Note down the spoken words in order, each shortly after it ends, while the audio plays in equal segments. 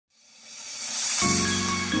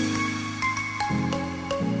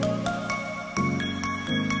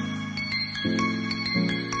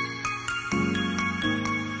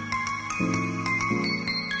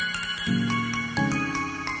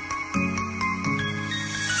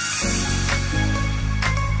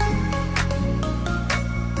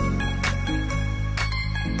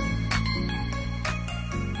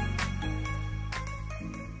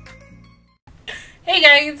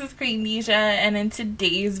Queendija, and in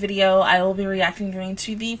today's video, I will be reacting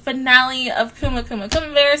to the finale of Kuma Kuma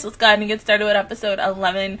Kuma Bear. So let's go ahead and get started with episode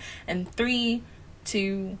 11. And 3,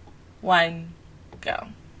 2, 1, go.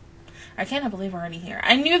 I cannot believe we're already here.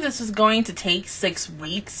 I knew this was going to take 6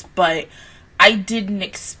 weeks, but I didn't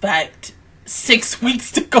expect 6 weeks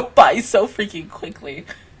to go by so freaking quickly.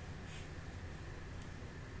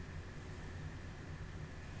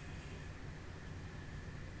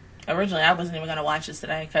 Originally, I wasn't even going to watch this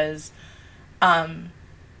today because I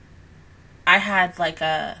had like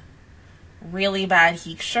a really bad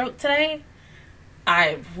heat stroke today.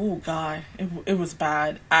 Oh God, it was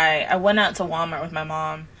bad. I went out to Walmart with my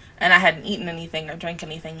mom and I hadn't eaten anything or drank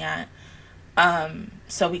anything yet.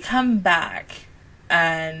 So we come back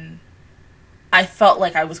and I felt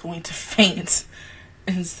like I was going to faint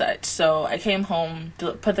and such. So I came home,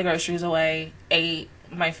 put the groceries away, ate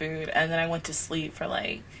my food, and then I went to sleep for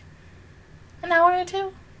like an hour or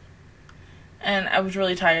two. And I was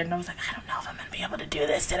really tired and I was like, I don't know if I'm going to be able to do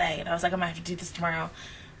this today. And I was like, I might have to do this tomorrow.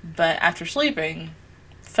 But after sleeping,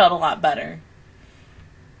 felt a lot better.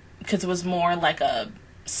 Because it was more like a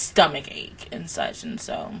stomach ache and such. And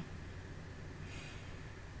so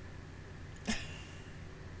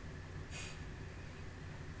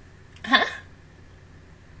huh?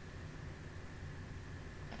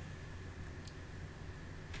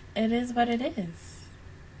 It is what it is.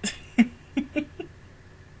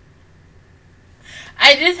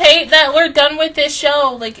 I just hate that we're done with this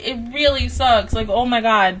show. Like, it really sucks. Like, oh my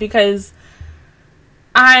God, because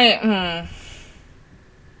now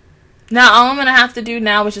all I'm gonna have to do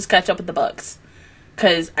now is just catch up with the books,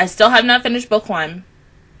 because I still have not finished book 1.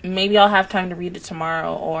 Maybe I'll have time to read it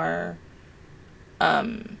tomorrow or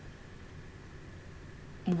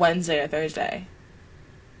Wednesday or Thursday.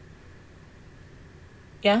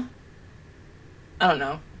 Yeah, I don't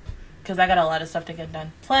know, because I got a lot of stuff to get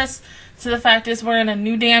done. Plus, so the fact is we're in a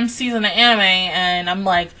new damn season of anime, and I'm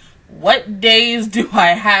like, what days do I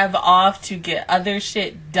have off to get other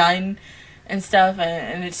shit done and stuff?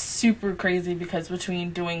 And it's super crazy because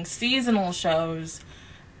between doing seasonal shows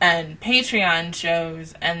and Patreon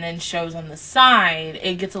shows and then shows on the side,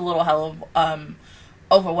 it gets a little hell of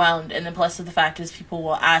overwhelmed. And then plus the fact is people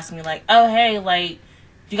will ask me like, oh hey, like,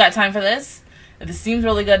 you got time for this? This seems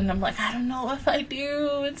really good, and I'm like, I don't know if I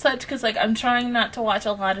do and such, because like I'm trying not to watch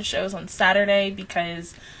a lot of shows on Saturday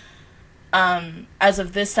because as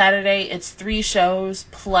of this Saturday it's 3 shows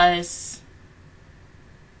plus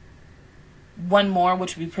 1 more,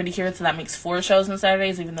 which would be Pretty Cure, so that makes 4 shows on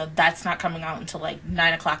Saturdays, even though that's not coming out until like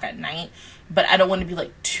 9 o'clock at night. But I don't want to be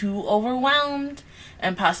like too overwhelmed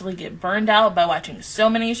and possibly get burned out by watching so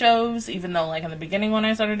many shows, even though like in the beginning when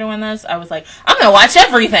I started doing this, I was like, I'm gonna watch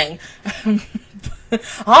everything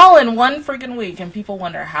all in one freaking week, and people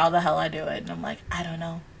wonder how the hell I do it, and I'm like, I don't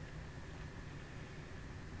know.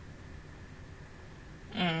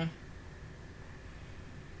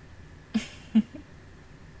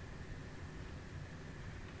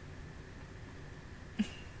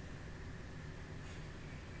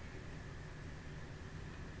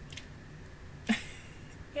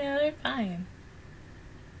 Yeah, they're fine.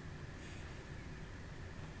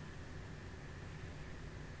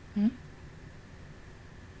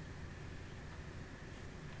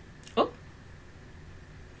 Oh.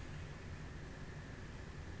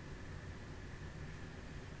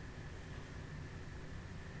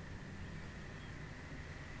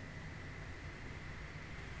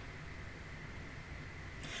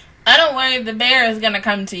 I don't worry, the bear is gonna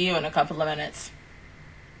come to you in a couple of minutes.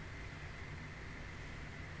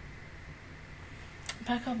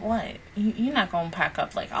 Pack up what? You're not gonna pack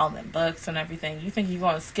up like all the books and everything. You think you're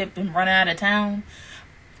gonna skip and run out of town?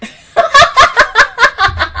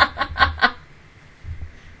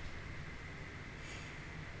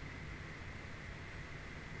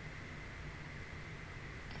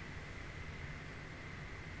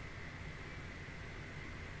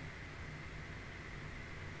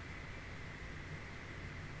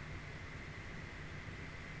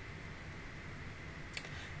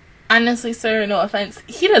 Honestly, sir, no offense,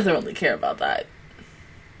 he doesn't really care about that.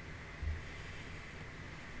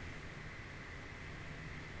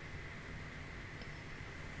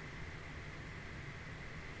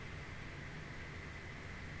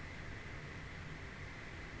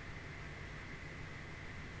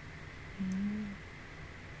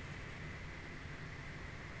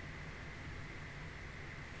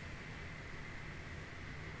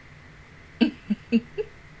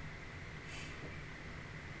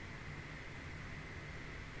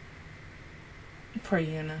 Poor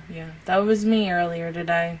Yuna, yeah. That was me earlier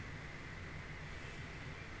today.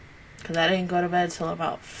 Because I didn't go to bed till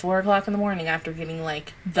about 4 o'clock in the morning after getting,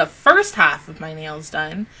 like, the first half of my nails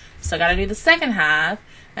done. So I gotta do the second half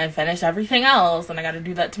and finish everything else. And I gotta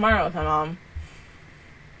do that tomorrow with my mom.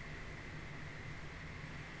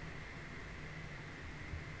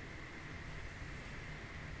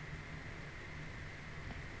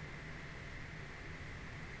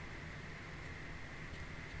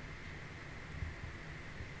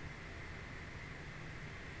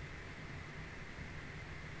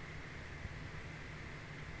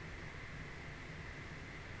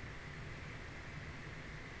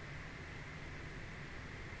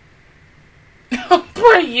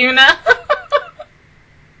 Poor Yuna.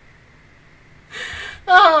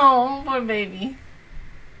 Oh, poor baby.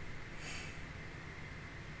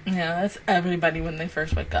 Yeah, that's everybody when they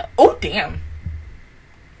first wake up. Oh, damn.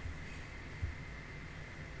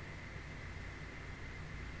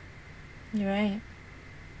 You're right.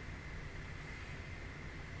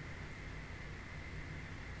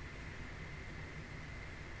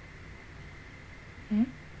 Hmm?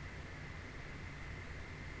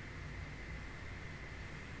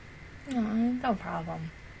 No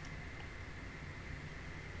problem.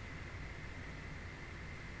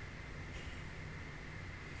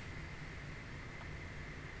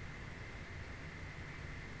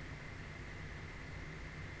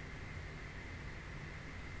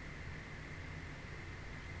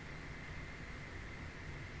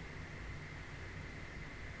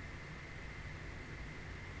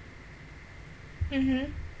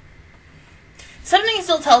 Something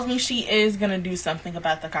still tells me she is going to do something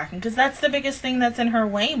about the cocking, because that's the biggest thing that's in her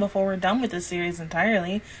way before we're done with this series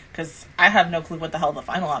entirely, because I have no clue what the hell the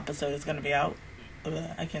final episode is going to be out. Ugh,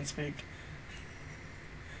 I can't speak.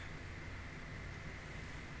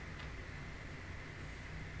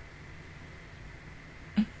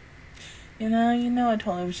 You know, I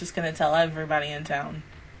totally was just going to tell everybody in town.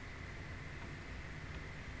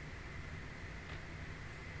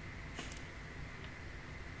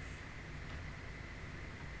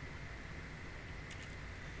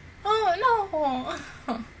 Oh,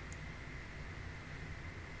 no.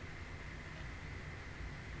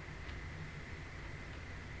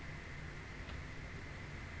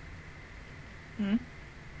 Hmm?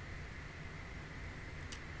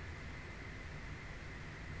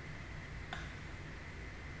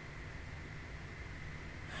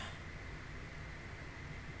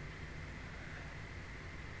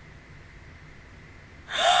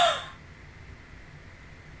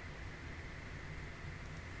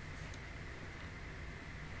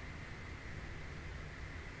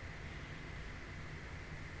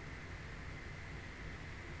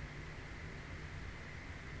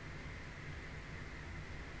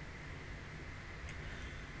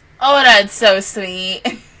 Oh, that's so sweet.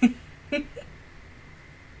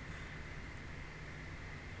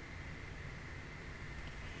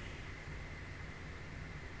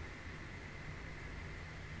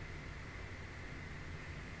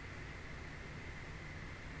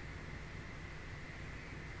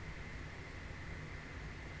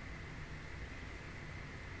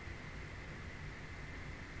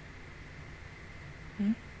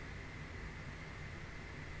 Hmm?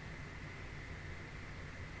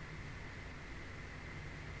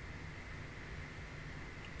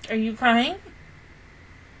 Are you crying?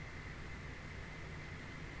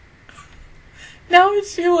 Now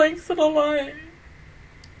she likes it a lot.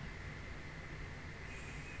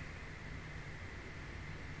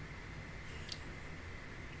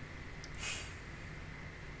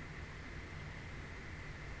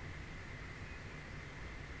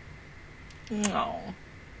 No.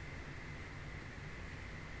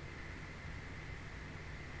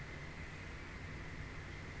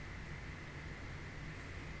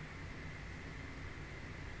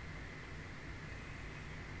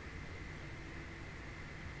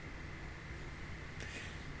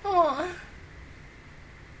 Oh.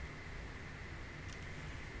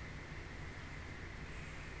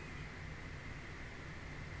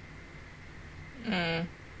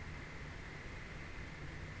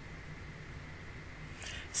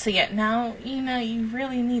 So yeah, now, you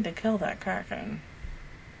really need to kill that Kraken.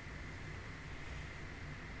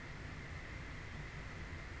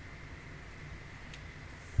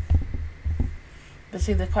 But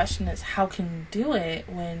see, the question is, how can you do it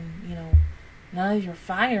when, none of your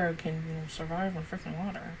fire can, survive on freaking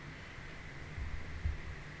water?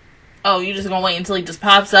 Oh, you just gonna wait until he just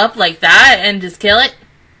pops up like that and just kill it?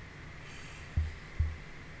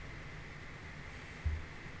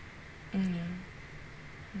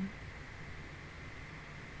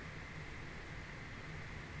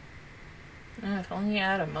 If only you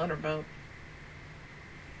had a motorboat.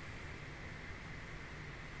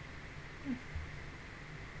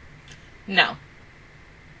 No.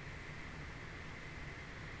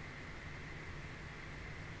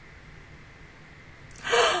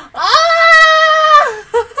 Ah!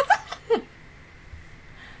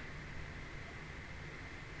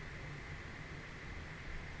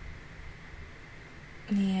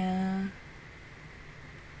 Yeah.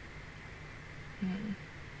 Hmm.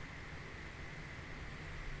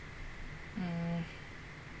 Hmm.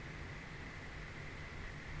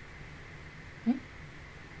 Hmm?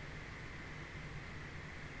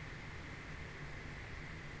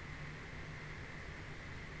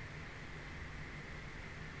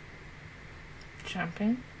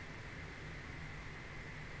 Jumping.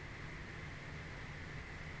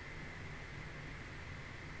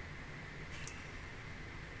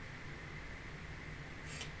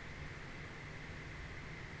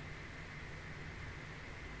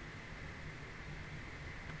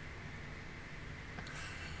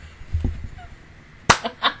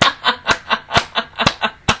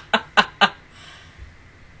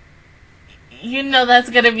 You know that's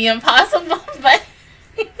gonna be impossible, but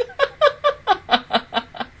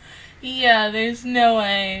yeah, there's no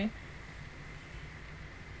way.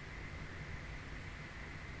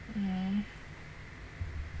 Mm.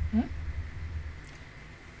 Hmm?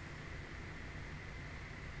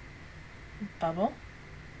 Bubble?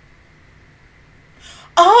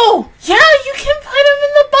 Oh! Yeah, you can put him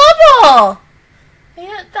in the bubble!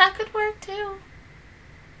 Yeah, that could work too.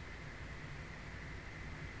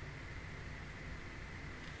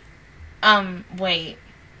 Wait.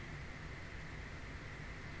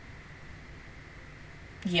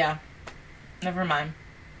 Yeah. Never mind.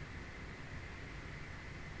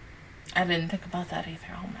 I didn't think about that either.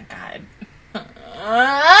 Oh my god.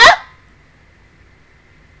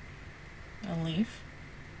 A leaf?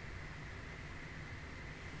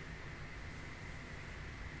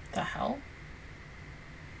 The hell?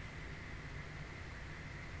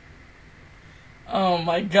 Oh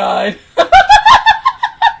my god.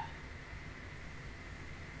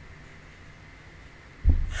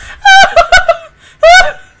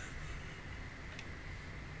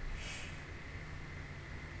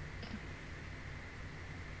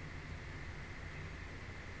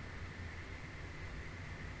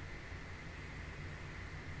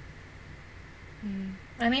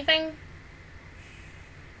 Anything?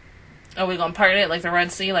 Are we gonna part it like the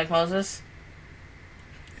Red Sea, like Moses?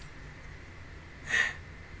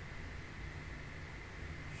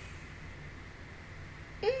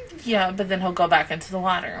 Yeah, but then he'll go back into the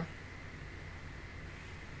water.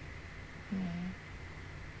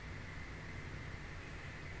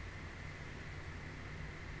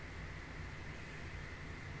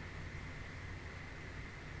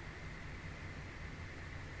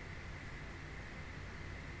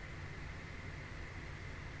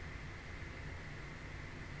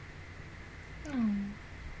 Oh,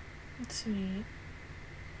 that's sweet.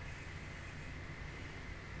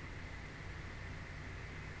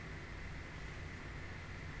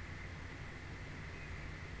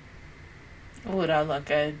 Ooh, that look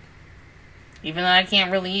good. Even though I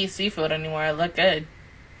can't really eat seafood anymore, I look good.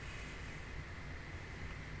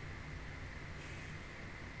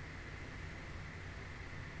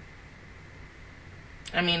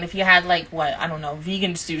 I mean, if you had, like, what, I don't know,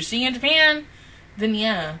 vegan sushi in Japan, then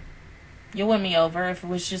yeah, you'll win me over. If it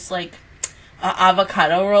was just, like, an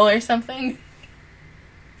avocado roll or something.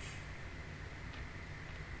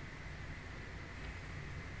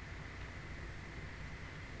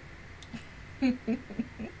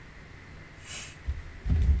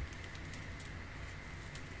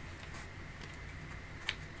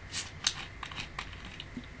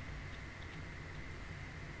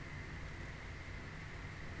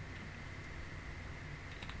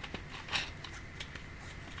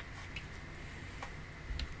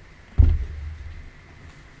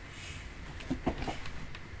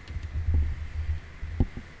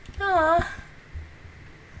 Aww.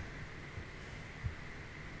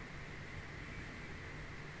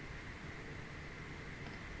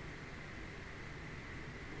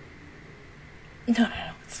 No,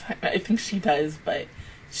 it's fine. I think she does, but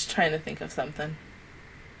she's trying to think of something.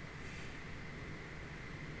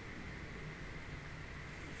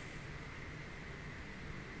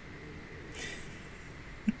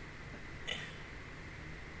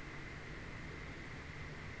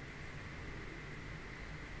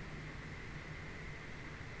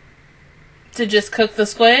 To just cook the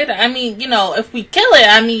squid? I mean, you know, if we kill it,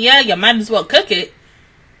 I mean, yeah, you might as well cook it.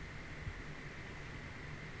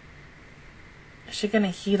 Is she gonna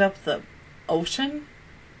heat up the ocean?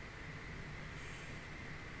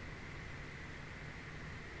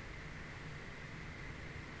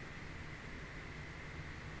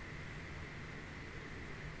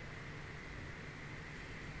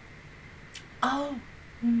 Oh,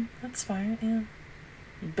 that's fine. Yeah,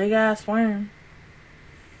 big ass worm.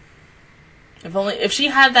 If she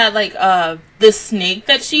had that, like, the snake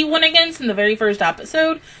that she went against in the very first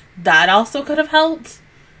episode, that also could have helped.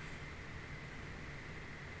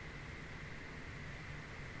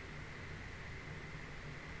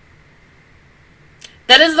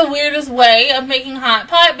 That is the weirdest way of making hot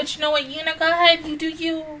pot, but you know what, Yuna, go ahead, you do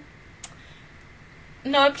you.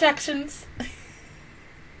 No objections.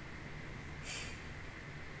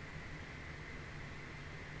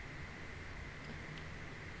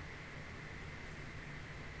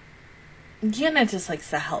 Yuna just likes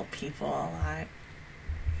to help people a lot.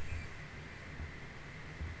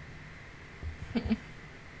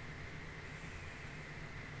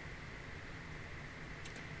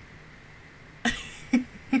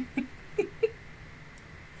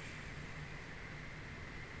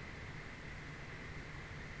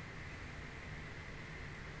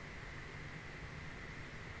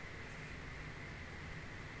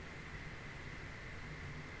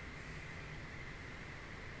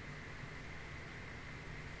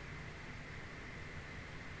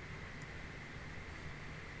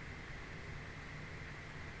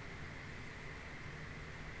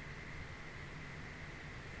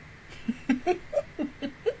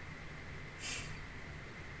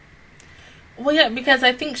 Well, yeah, because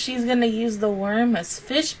I think she's going to use the worm as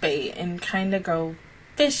fish bait and kind of go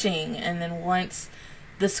fishing. And then once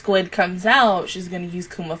the squid comes out, she's going to use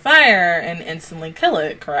Kuma Fire and instantly kill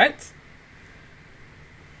it, correct?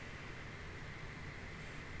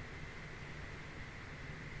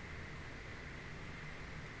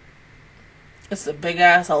 It's a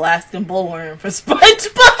big-ass Alaskan bullworm for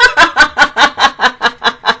SpongeBob!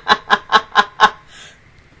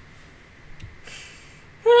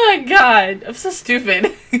 Oh my god, I'm so stupid. I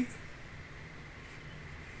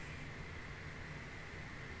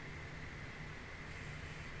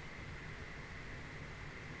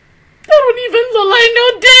don't even look like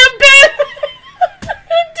no damn bed.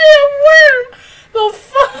 Damn worm. The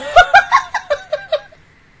fuck?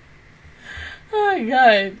 Oh my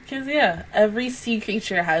god. Because, yeah, every sea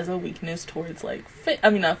creature has a weakness towards, like,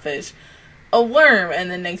 not fish, a worm.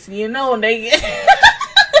 And then next thing you know, they get...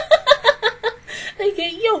 they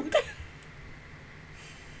get yoked.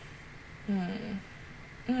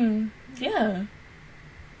 Yeah.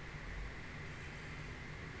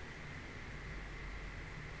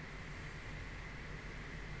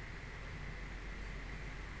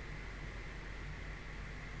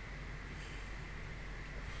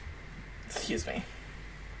 Excuse me.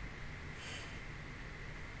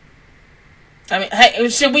 I mean, hey,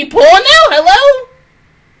 should we pull now? Hello?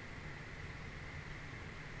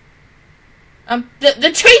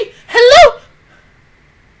 The tree. Hello.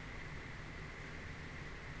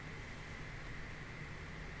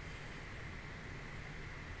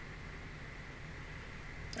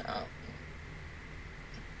 Oh.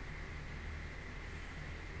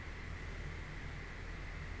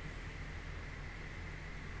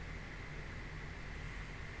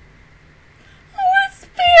 Oh,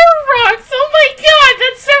 spear rocks. Oh my god,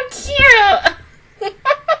 that's so cute.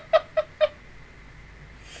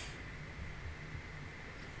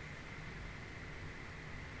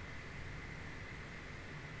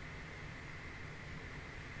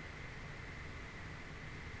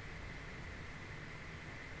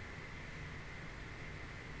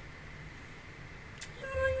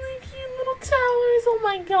 Towers, oh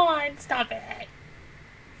my god, stop it.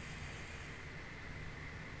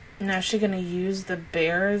 Now is she gonna use the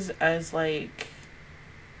bears as like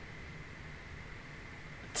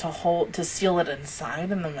to seal it inside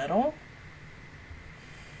in the middle?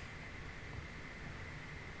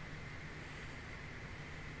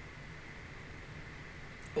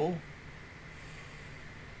 Ooh.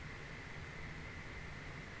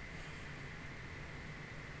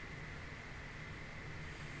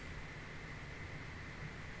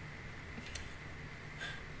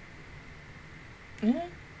 Yeah.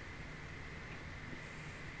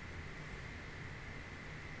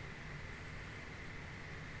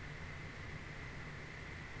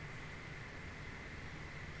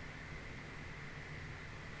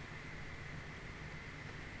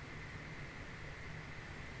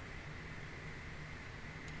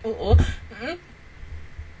 Oh.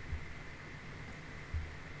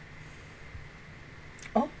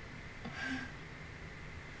 Oh.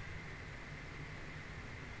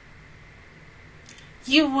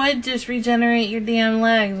 You would just regenerate your damn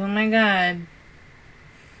legs. Oh my god.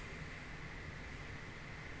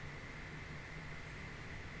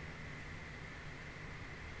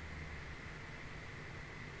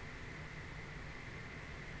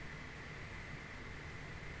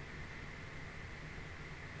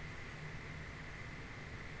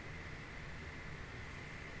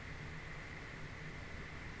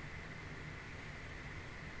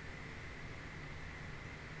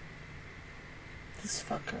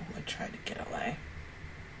 motherfucker would try to get away.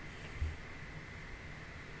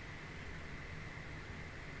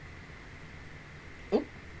 Oop.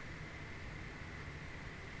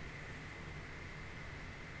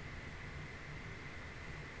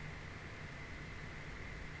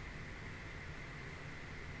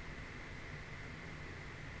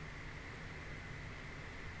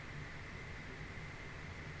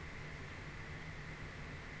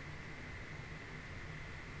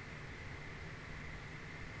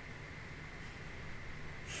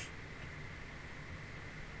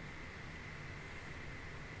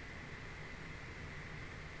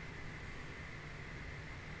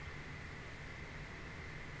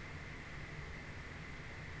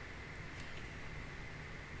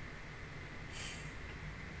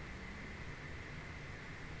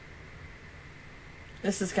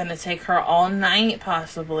 This is gonna take her all night,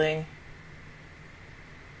 possibly.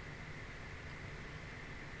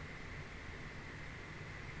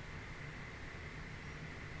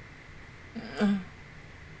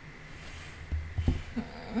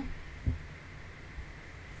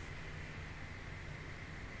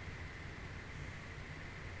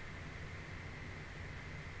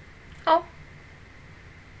 Oh.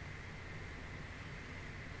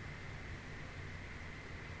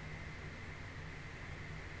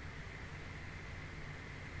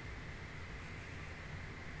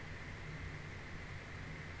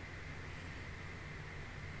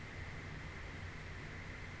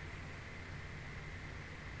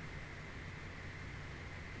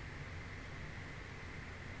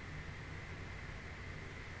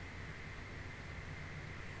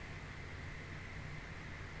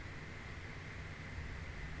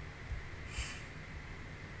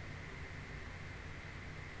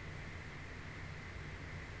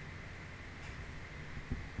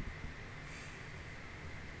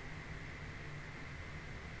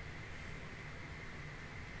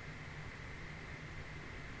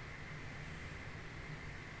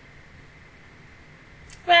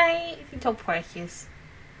 Right, so precious.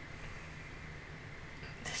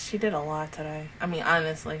 She did a lot today. I mean,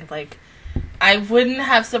 honestly, like, I wouldn't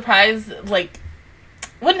have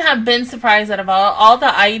been surprised out of all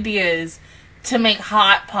the ideas to make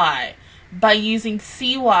hot pot by using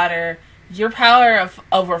seawater, your power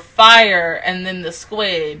over fire, and then the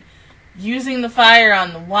squid. Using the fire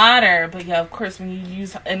on the water, but yeah, of course, when you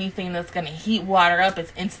use anything that's going to heat water up,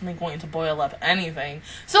 it's instantly going to boil up anything.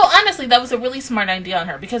 So honestly, that was a really smart idea on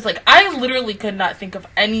her, because like, I literally could not think of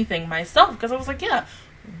anything myself, because I was like, yeah,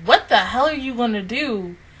 what the hell are you going to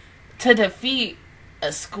do to defeat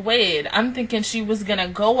a squid? I'm thinking she was going to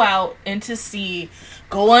go out into sea,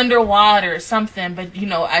 go underwater or something, but you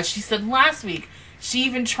know, as she said last week, she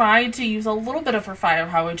even tried to use a little bit of her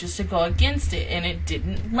firepower just to go against it, and it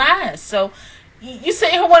didn't last. So, you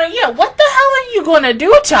say, yeah, what the hell are you going to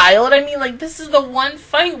do, child? I mean, like, this is the one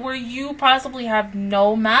fight where you possibly have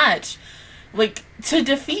no match, like, to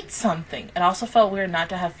defeat something. It also felt weird not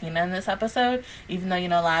to have Fina in this episode, even though, you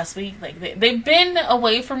know, last week, like, they've been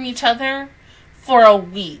away from each other for a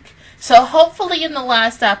week. So hopefully in the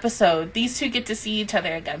last episode, these two get to see each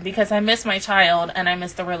other again, because I miss my child and I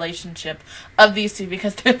miss the relationship of these two,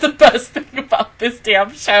 because they're the best thing about this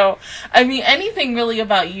damn show. I mean, anything really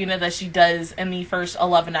about Yuna that she does in the first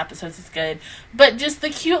 11 episodes is good, but just the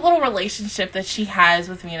cute little relationship that she has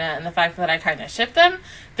with Mina and the fact that I kind of ship them,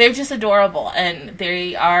 they're just adorable, and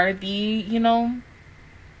they are the, you know,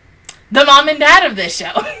 the mom and dad of this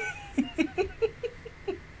show.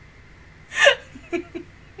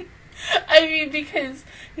 I mean, because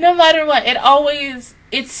no matter what,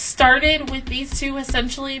 it started with these two,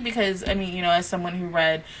 essentially, because, I mean, you know, as someone who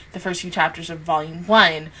read the first few chapters of Volume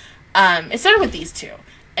 1, it started with these two.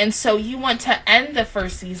 And so you want to end the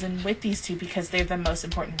first season with these two because they're the most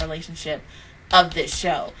important relationship of this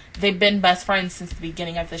show. They've been best friends since the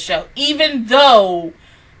beginning of the show, even though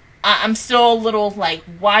I'm still a little like,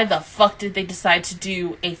 why the fuck did they decide to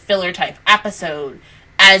do a filler-type episode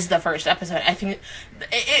as the first episode? I think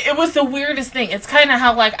it was the weirdest thing. It's kind of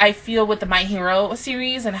how, like, I feel with the My Hero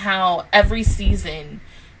series and how every season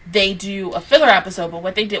they do a filler episode, but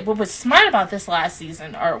what was smart about this last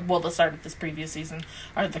season, or, well, the start of this previous season,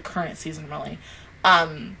 or the current season, really,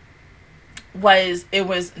 was it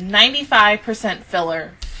was 95%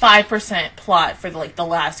 filler, 5% plot for, like, the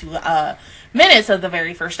last minutes of the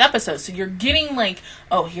very first episode. So you're getting, like,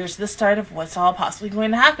 oh, here's the start of what's all possibly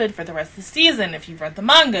going to happen for the rest of the season. If you've read the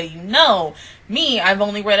manga, you know. Me, I've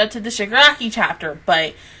only read up to the Shigaraki chapter,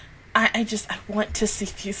 but I want to see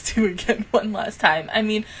these two again one last time. I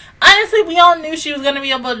mean, honestly, we all knew she was going to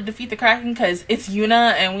be able to defeat the Kraken because it's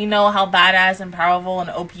Yuna, and we know how badass and powerful and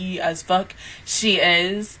OP as fuck she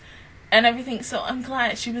is. and everything. So I'm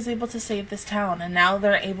glad she was able to save this town, and now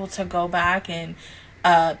they're able to go back, and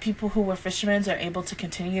people who were fishermen are able to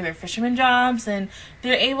continue their fisherman jobs, and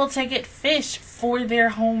they're able to get fish for their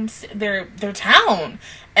homes, their town,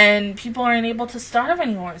 and people aren't able to starve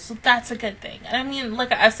anymore. So that's a good thing. And I mean,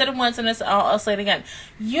 like I've said it once, and I'll say it again.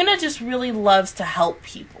 Yuna just really loves to help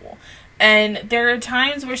people, and there are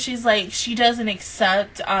times where she's like, she doesn't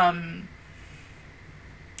accept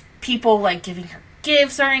people like giving her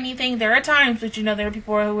gifts or anything. There are times, but you know, there are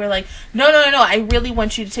people who are like, no, I really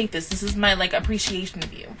want you to take this. This is my like appreciation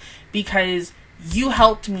of you, because you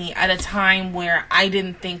helped me at a time where I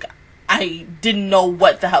didn't know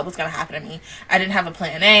what the hell was going to happen to me. I didn't have a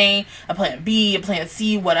plan A, a plan B, a plan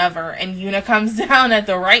C, whatever. And Yuna comes down at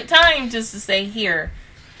the right time just to say, here,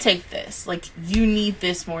 take this. Like, you need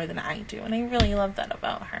this more than I do. And I really love that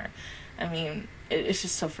about her. I mean, it's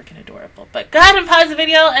just so freaking adorable. But go ahead and pause the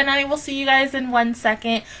video, and I will see you guys in 1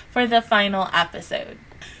 second for the final episode.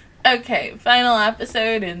 Okay, final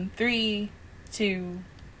episode in 3, 2,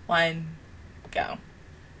 1, go.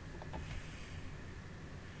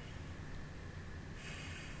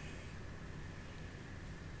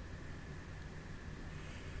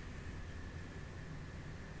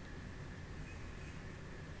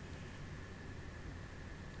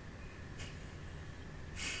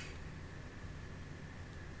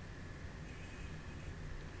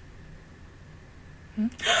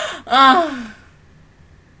 Oh.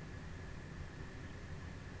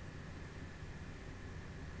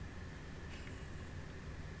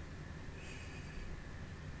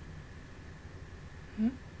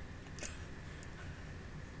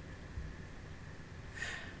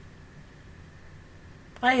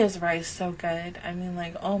 Why is rice so good? I mean,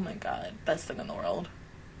 like, oh my god, best thing in the world.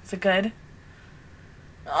 Is it good?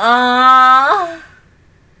 Ah.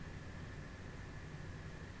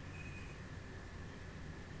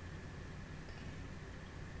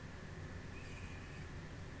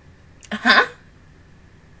 Huh?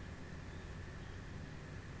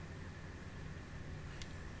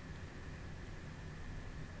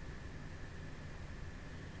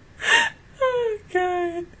 Oh,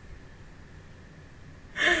 God.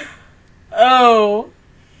 Oh.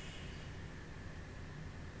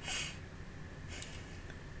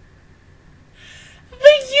 But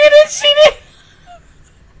you didn't see it.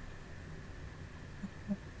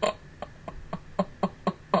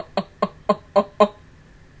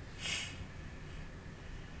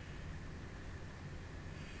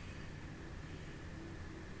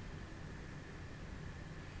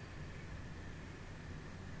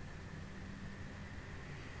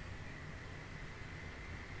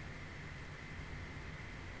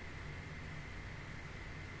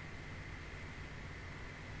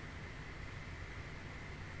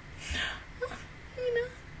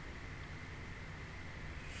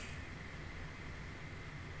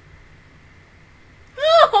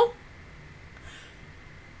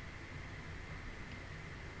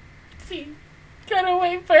 Gotta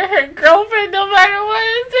wait for her girlfriend no matter what.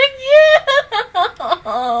 It's like,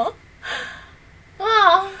 yeah.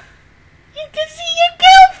 Oh, you can see your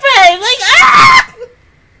girlfriend. Like, ah!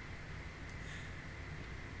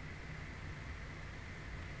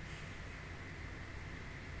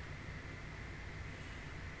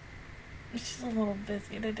 She's a little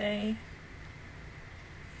busy today.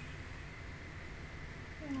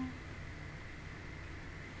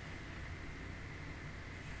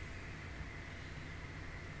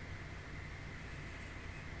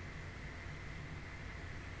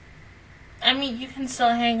 I mean, you can still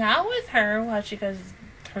hang out with her while she gets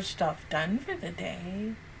her stuff done for the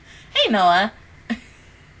day. Hey, Noah.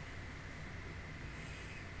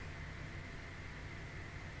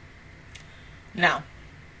 No.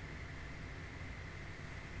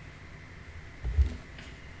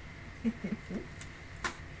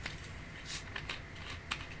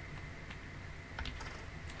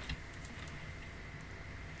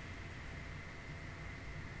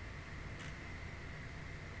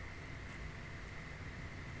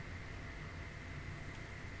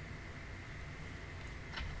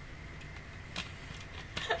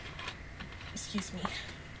 Excuse me.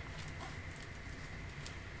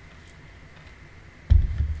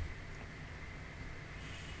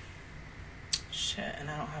 Shit, and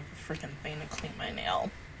I don't have a freaking thing to clean my nail.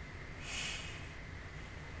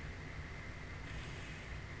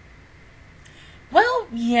 Well,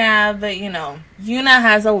 yeah, but you know, Yuna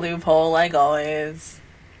has a loophole like always.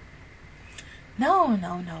 No.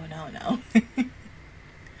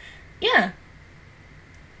 Yeah.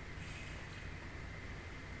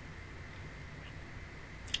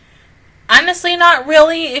 Honestly, not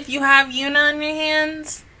really if you have Yuna on your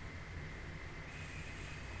hands.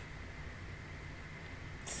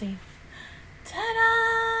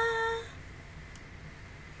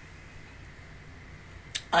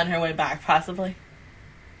 On her way back, possibly.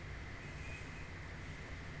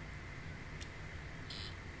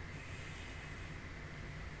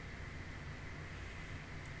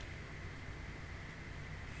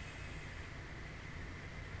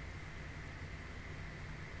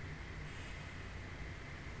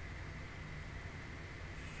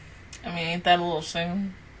 I mean, ain't that a little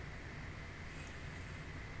soon?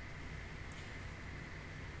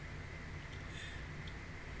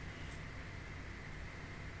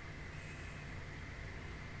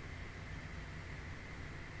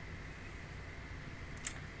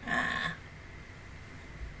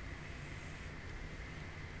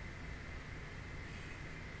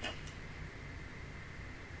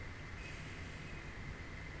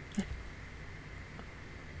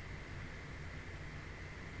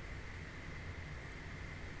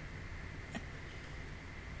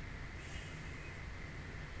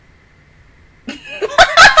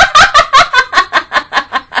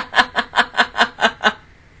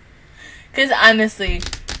 Because honestly,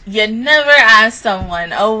 you never ask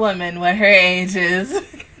someone, a woman, what her age is.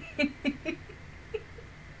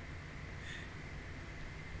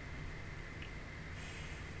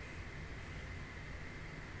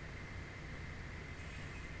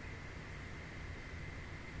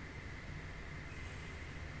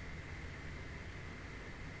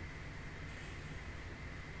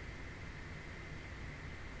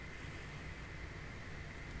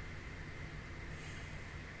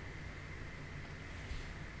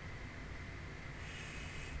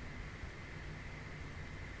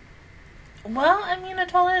 Well, I mean, I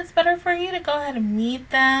told her it's better for you to go ahead and meet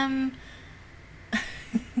them.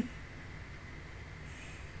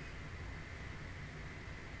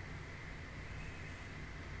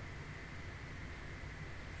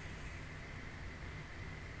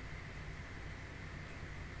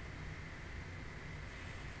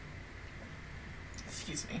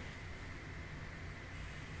 Excuse me.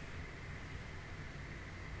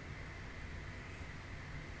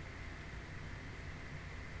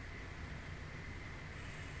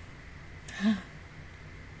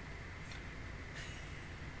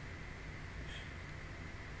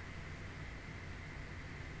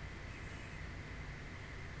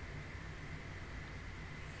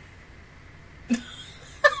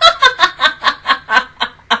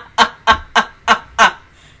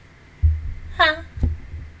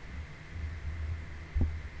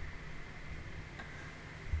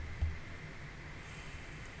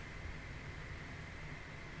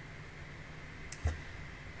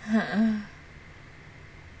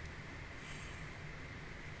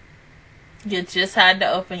 You just had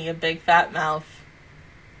to open your big fat mouth.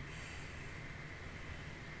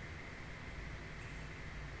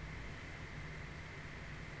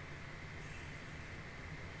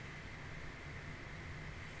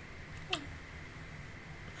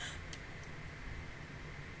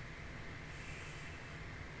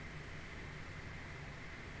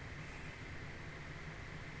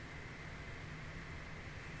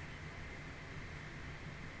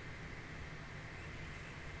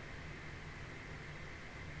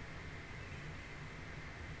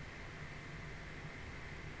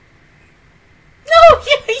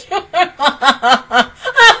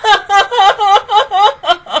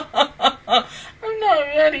 I'm not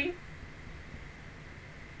ready.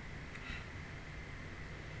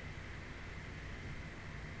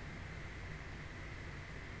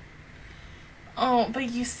 Oh, but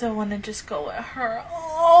you still want to just go with her.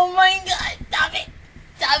 Oh my god, stop it.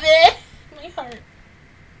 Stop it. My heart.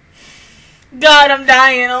 God, I'm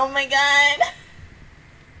dying. Oh my god.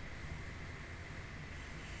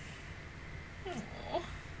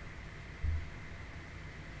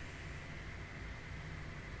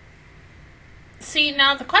 See,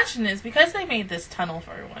 now the question is, because they made this tunnel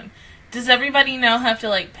for everyone, does everybody now have to,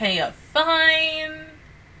 like, pay a fine?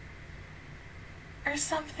 Or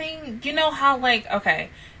something? You know how, like, okay,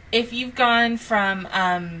 if you've gone from,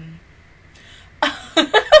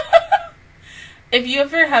 if you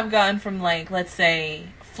ever have gone from, like, let's say,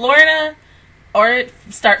 Florida, or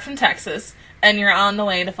start from Texas, and you're on the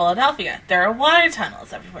way to Philadelphia, there are water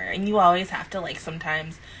tunnels everywhere, and you always have to, like,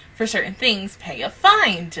 sometimes, for certain things, pay a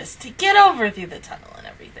fine just to get over through the tunnel and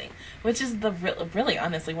everything. Which is the really,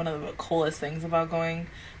 honestly, one of the coolest things about going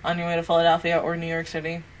on your way to Philadelphia or New York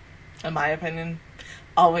City, in my opinion.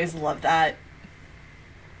 Always love that.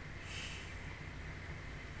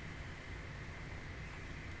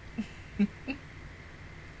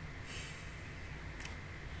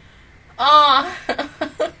 Oh.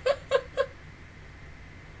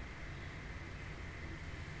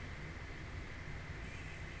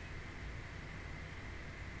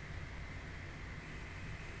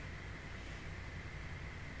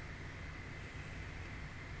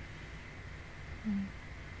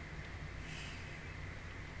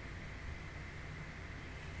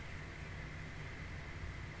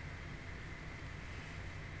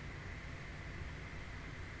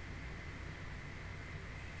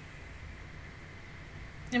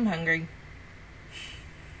 I'm hungry.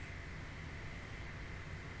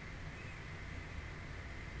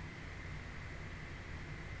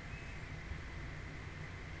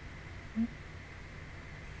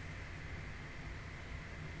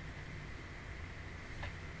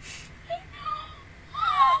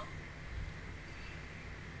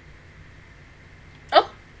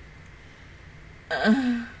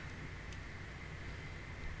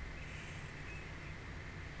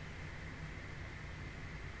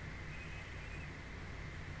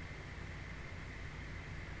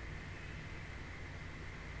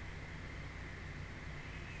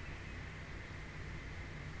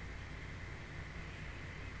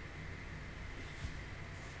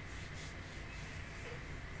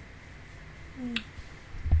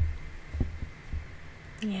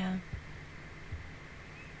 Yeah.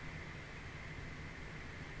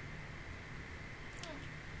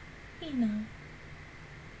 You know.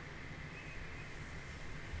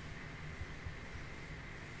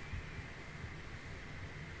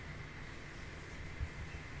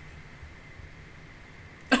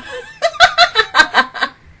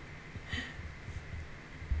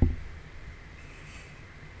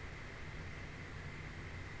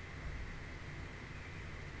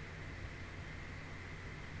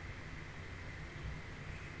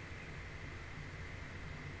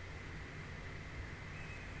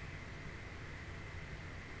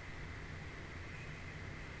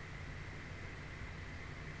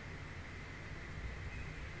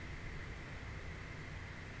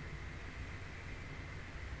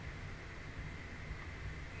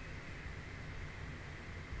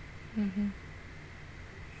 Mm-hmm.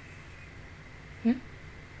 Hmm?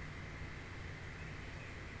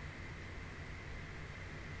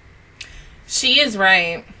 She is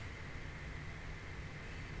right.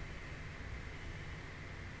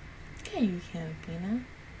 Yeah, you can, Pina.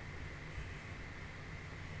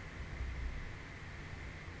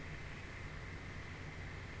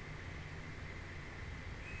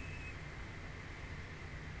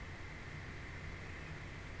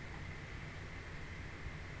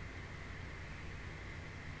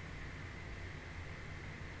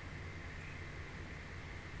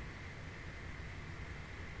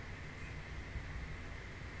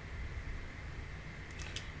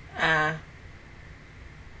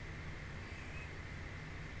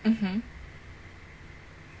 Mm-hmm.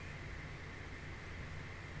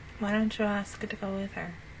 Why don't you ask her to go with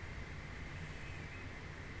her?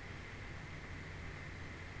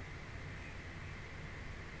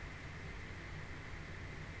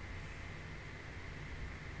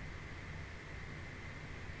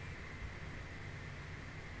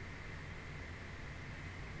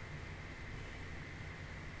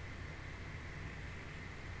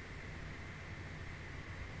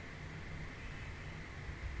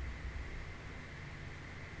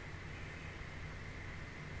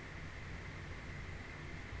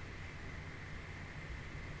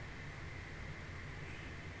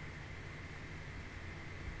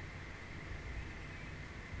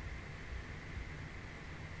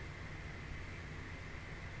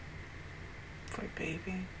 Poor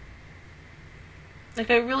baby. Like,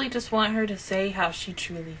 I really just want her to say how she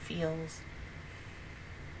truly feels.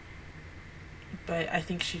 But I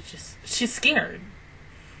think she's scared.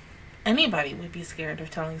 Anybody would be scared of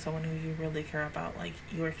telling someone who you really care about, like,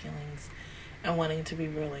 your feelings and wanting to be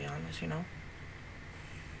really honest, you know?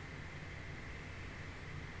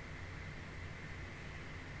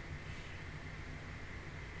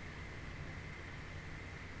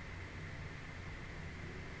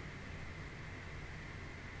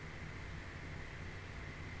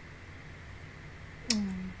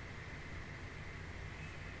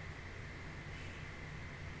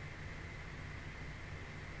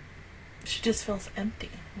 She just feels empty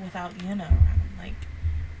without Yuna around. Like,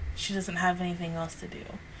 she doesn't have anything else to do.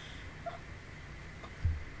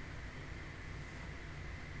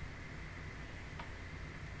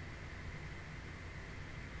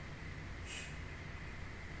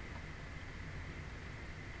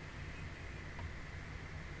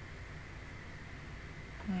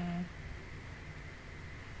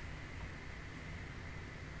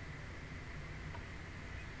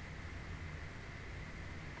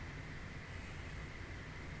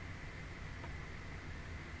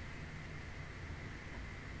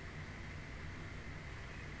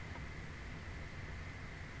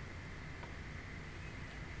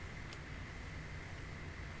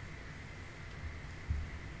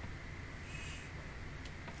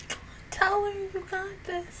 Tell her you got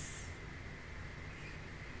this.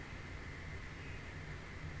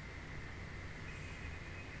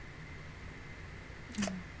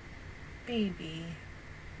 Baby.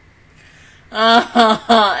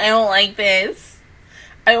 I don't like this.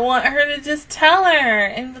 I want her to just tell her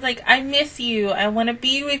and be like, I miss you. I want to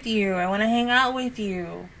be with you. I want to hang out with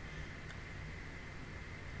you.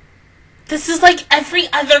 This is like every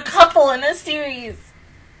other couple in a series.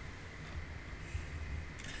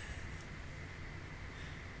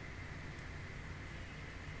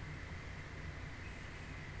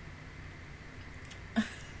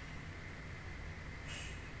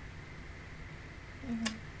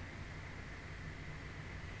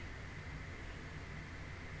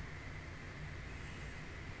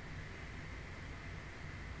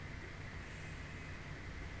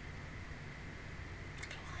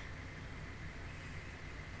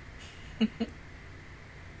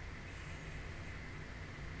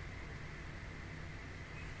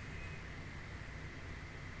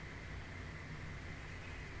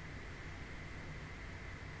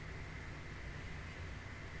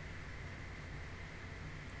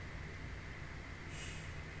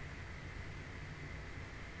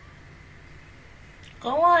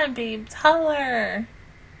 Go on, babe. Tell her.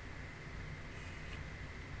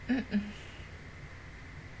 Mm-mm.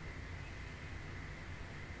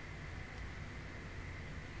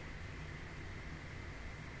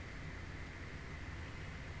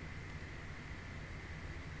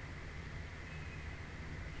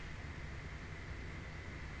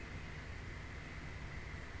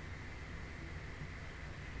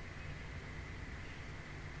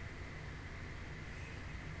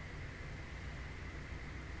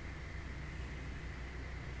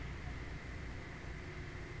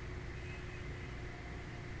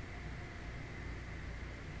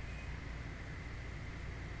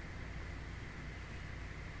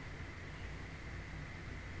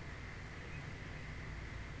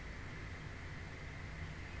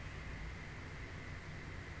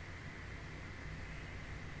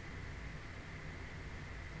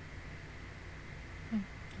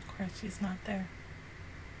 Of course, she's not there.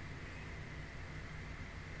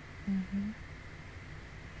 Mm-hmm.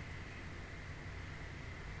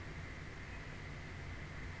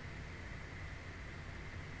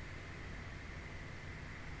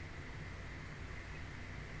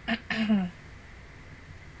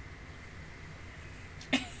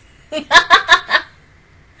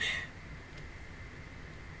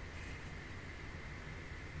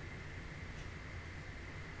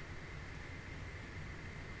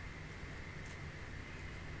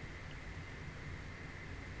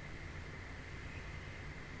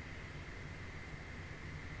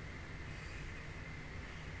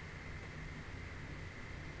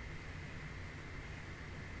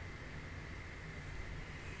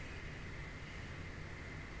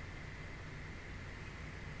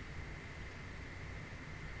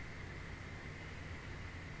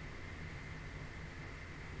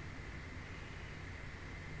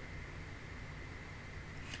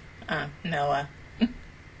 Noah.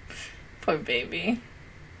 Poor baby.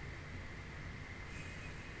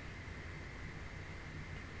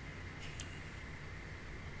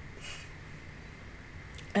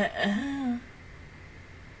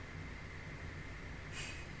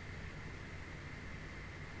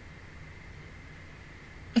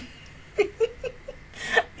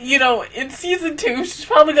 You know, in season 2, she's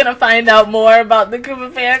probably gonna find out more about the Kuma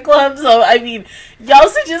fan club, so, I mean, y'all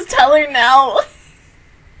should just tell her now.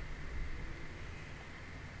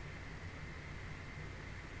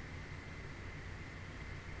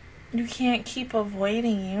 You can't keep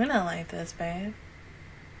avoiding Yuna like this, babe.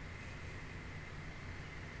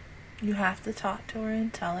 You have to talk to her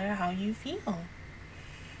and tell her how you feel.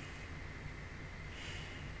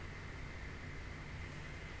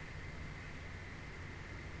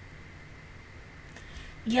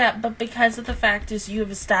 Yeah, but because of the fact is you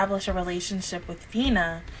have established a relationship with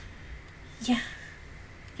Fina, yeah,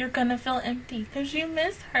 you're gonna feel empty because you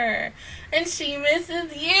miss her. And she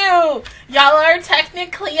misses you. Y'all are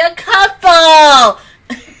technically a couple.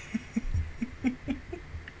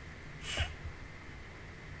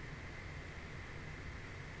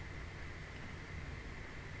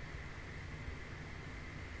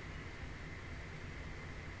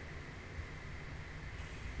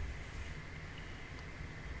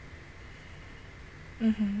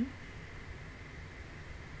 Mm-hmm.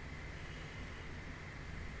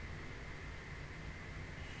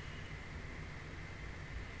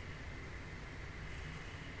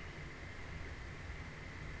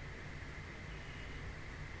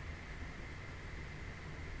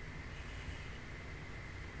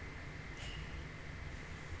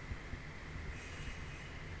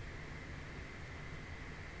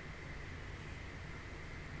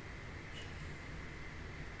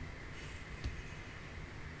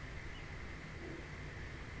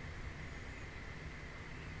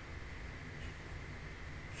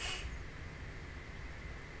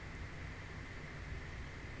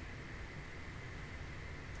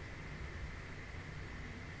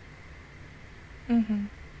 Mm-hmm.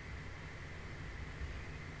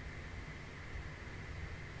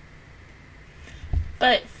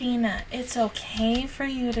 But, Fina, it's okay for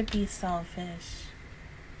you to be selfish.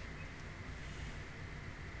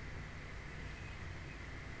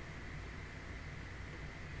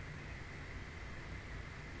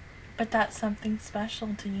 But that's something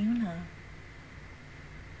special to Yuna.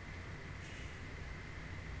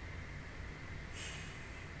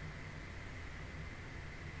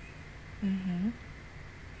 Mm-hmm.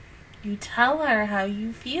 You tell her how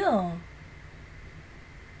you feel.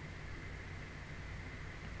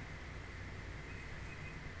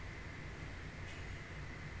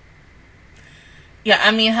 Yeah,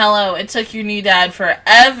 I mean, hello, it took your new dad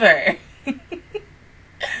forever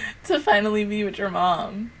to finally be with your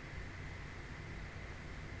mom.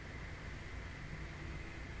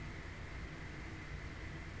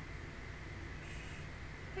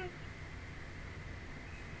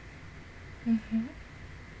 Mm-hmm.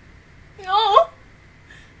 Oh!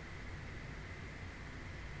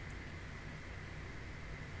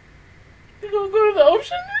 You gonna go to the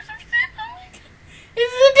ocean or something? Oh my god.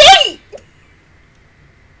 It's a date!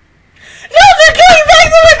 No, they're going back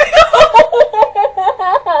to the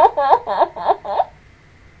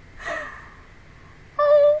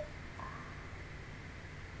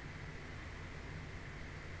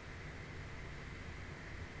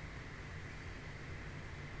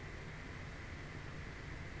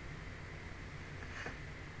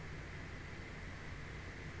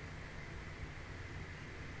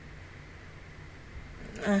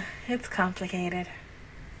it's complicated.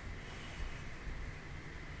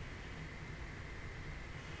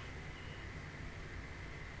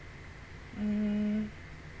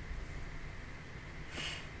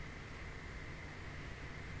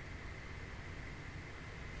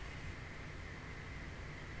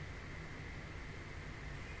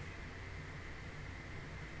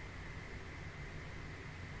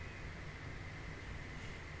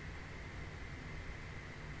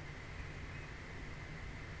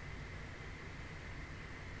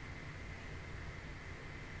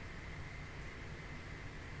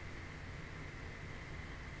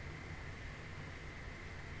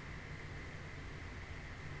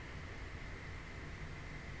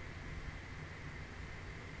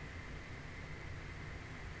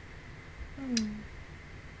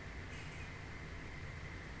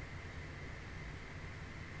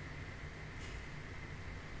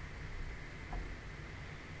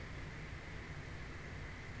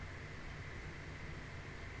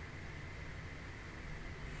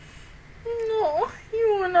 No,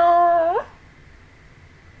 you know.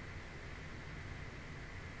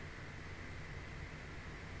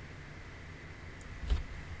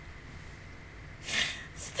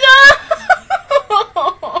 Stop!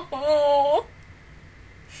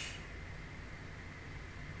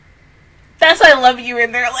 That's why I love you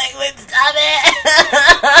in their language. Stop it!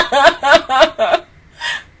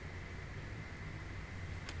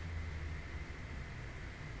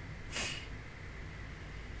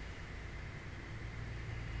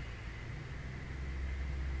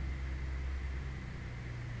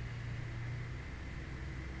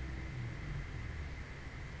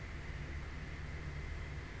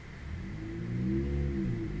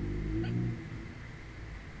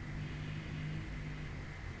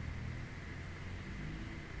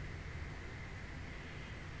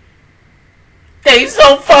 They're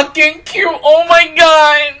so fucking cute. Oh my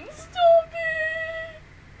god. Stop it.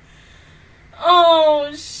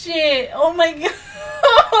 Oh shit. Oh my god.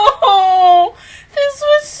 Oh, this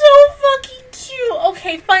was so fucking cute.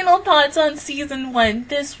 Okay, final thoughts on season 1.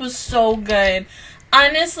 This was so good.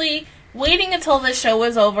 Honestly, waiting until the show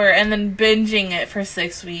was over and then binging it for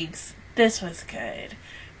 6 weeks. This was good.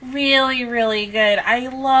 Really, really good. I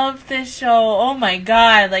love this show. Oh my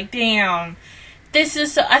god. Like, damn. This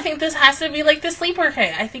is so, I think this has to be like the sleeper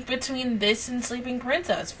hit. I think between this and Sleeping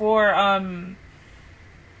Princess for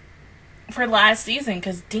last season,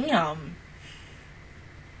 cause damn.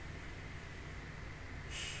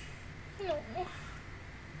 No.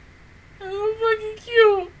 Oh, fucking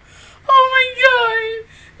cute. Oh my god.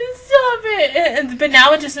 Stop it. But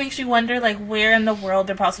now it just makes you wonder, like, where in the world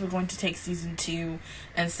they're possibly going to take season 2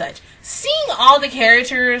 and such. Seeing all the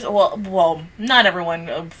characters, well, not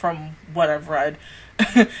everyone from what I've read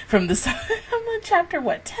from the chapter,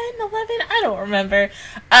 10, 11? I don't remember.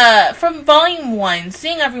 From volume 1,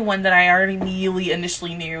 seeing everyone that I already immediately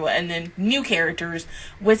initially knew and then new characters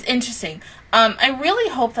was interesting. I really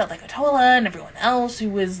hope that, like, Atola and everyone else who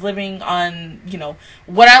was living on, you know,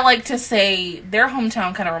 what I like to say, their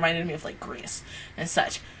hometown kind of reminded me of, like, Greece and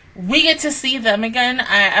such. we get to see them again.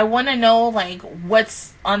 I want to know, like,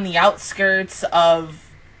 what's on the outskirts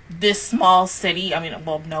of this small city. I mean,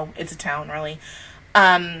 well, no, it's a town, really.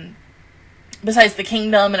 Besides the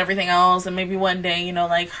kingdom and everything else, and maybe one day, you know,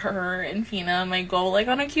 like, her and Fina might go, like,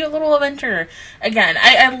 on a cute little adventure. Again,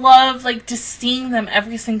 I love, like, just seeing them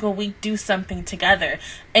every single week do something together.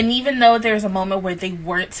 And even though there's a moment where they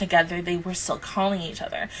weren't together, they were still calling each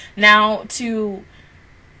other. Now,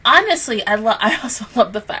 honestly, I also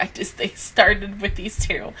love the fact is they started with these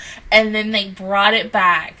two, and then they brought it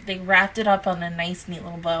back. They wrapped it up on a nice, neat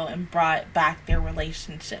little bow and brought back their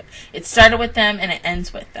relationship. It started with them, and it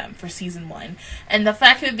ends with them for season 1. And the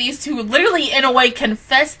fact that these two literally, in a way,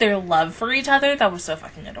 confessed their love for each other, that was so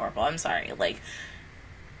fucking adorable. I'm sorry. Like,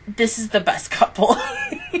 this is the best couple.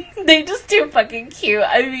 They just too fucking cute.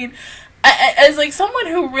 I mean, as like someone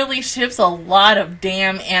who really ships a lot of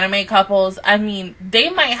damn anime couples, I mean,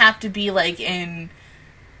 they might have to be like in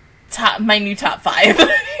my new top 5.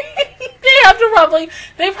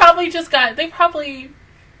 They probably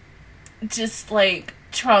just like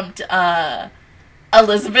trumped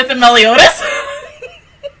Elizabeth and Meliodas.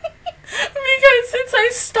 Because since I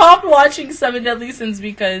stopped watching Seven Deadly Sins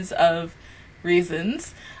because of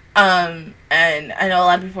reasons, and I know a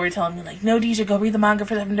lot of people were telling me, like, no, Deja, go read the manga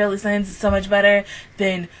for Seven Deadly Sins. It's so much better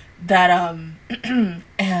than that, anime.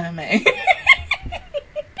 And even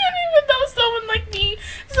though someone like me,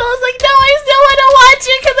 so I was like, no, I still want to watch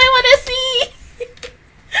it because I want to see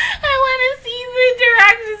the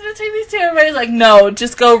interactions between these two. Everybody's like, no,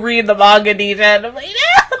 just go read the manga, Deja. And I'm like,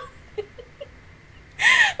 no.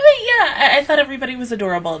 But yeah, I thought everybody was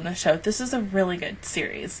adorable in the show. This is a really good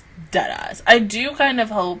series. Deadass. I do kind of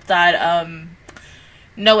hope that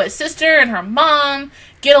Noah's sister and her mom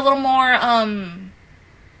get a little more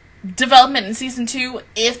development in season 2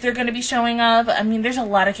 if they're going to be showing up. I mean, there's a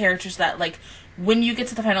lot of characters that, like, when you get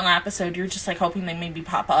to the final episode, you're just like hoping they maybe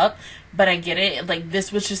pop up. But I get it. Like,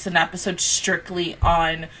 this was just an episode strictly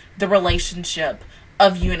on the relationship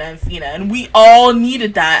of Yuna and Fina, and we all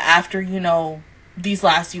needed that after, you know, these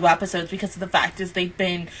last few episodes, because the fact is they've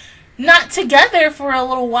been not together for a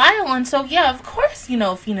little while, and so yeah, of course, you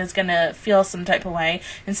know, Fina's gonna feel some type of way,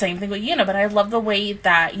 and same thing with Yuna. But I love the way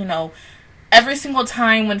that, you know, every single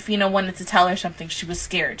time when Fina wanted to tell her something, she was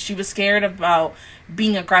scared. She was scared about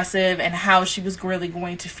being aggressive and how she was really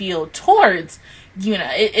going to feel towards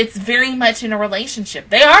Yuna. It's very much in a relationship.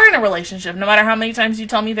 They are in a relationship. No matter how many times you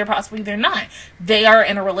tell me they're not. They are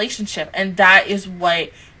in a relationship, and that is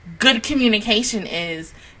what good communication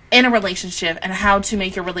is in a relationship, and how to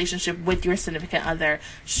make your relationship with your significant other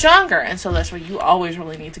stronger. And so that's why you always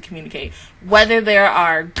really need to communicate, whether there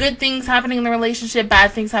are good things happening in the relationship,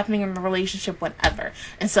 bad things happening in the relationship, whatever.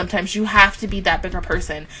 And sometimes you have to be that bigger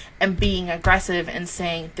person and being aggressive and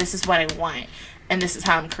saying, this is what I want, and this is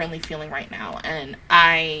how I'm currently feeling right now, and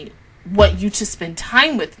I want you to spend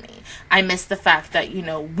time with me. I miss the fact that, you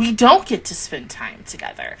know, we don't get to spend time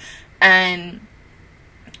together, and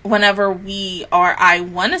whenever I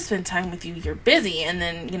want to spend time with you, you're busy. And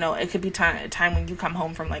then, you know, it could be time when you come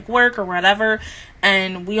home from, like, work or whatever,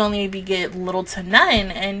 and we only maybe get little to none,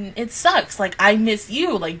 and it sucks. Like, I miss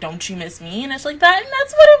you. Like, don't you miss me? And it's like that, and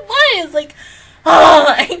that's what it was. Like, oh,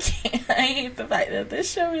 I can't. I hate the fact that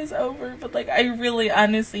this show is over, but, like, I really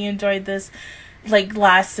honestly enjoyed this, like,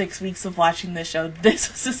 last 6 weeks of watching this show.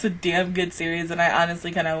 This was just a damn good series, and I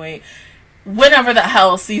honestly cannot wait whenever the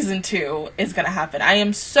hell season 2 is gonna happen. I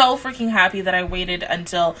am so freaking happy that I waited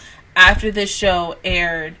until after this show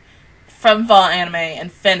aired from Fall Anime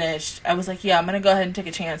and finished. I was like, yeah, I'm gonna go ahead and take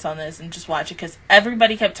a chance on this and just watch it, because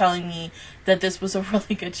everybody kept telling me that this was a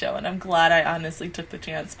really good show, and I'm glad I honestly took the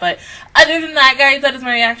chance. But other than that, guys, that is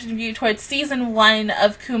my reaction review towards season 1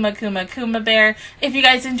 of Kuma Kuma Kuma Bear. If you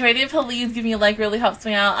guys enjoyed it, please give me a like, really helps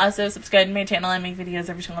me out. Also, subscribe to my channel. I make videos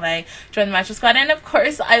every single day. Join the Matcha Squad, and of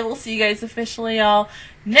course, I will see you guys officially all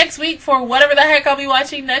next week for whatever the heck I'll be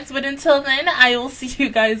watching next. But until then, I will see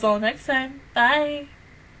you guys all next time. Bye!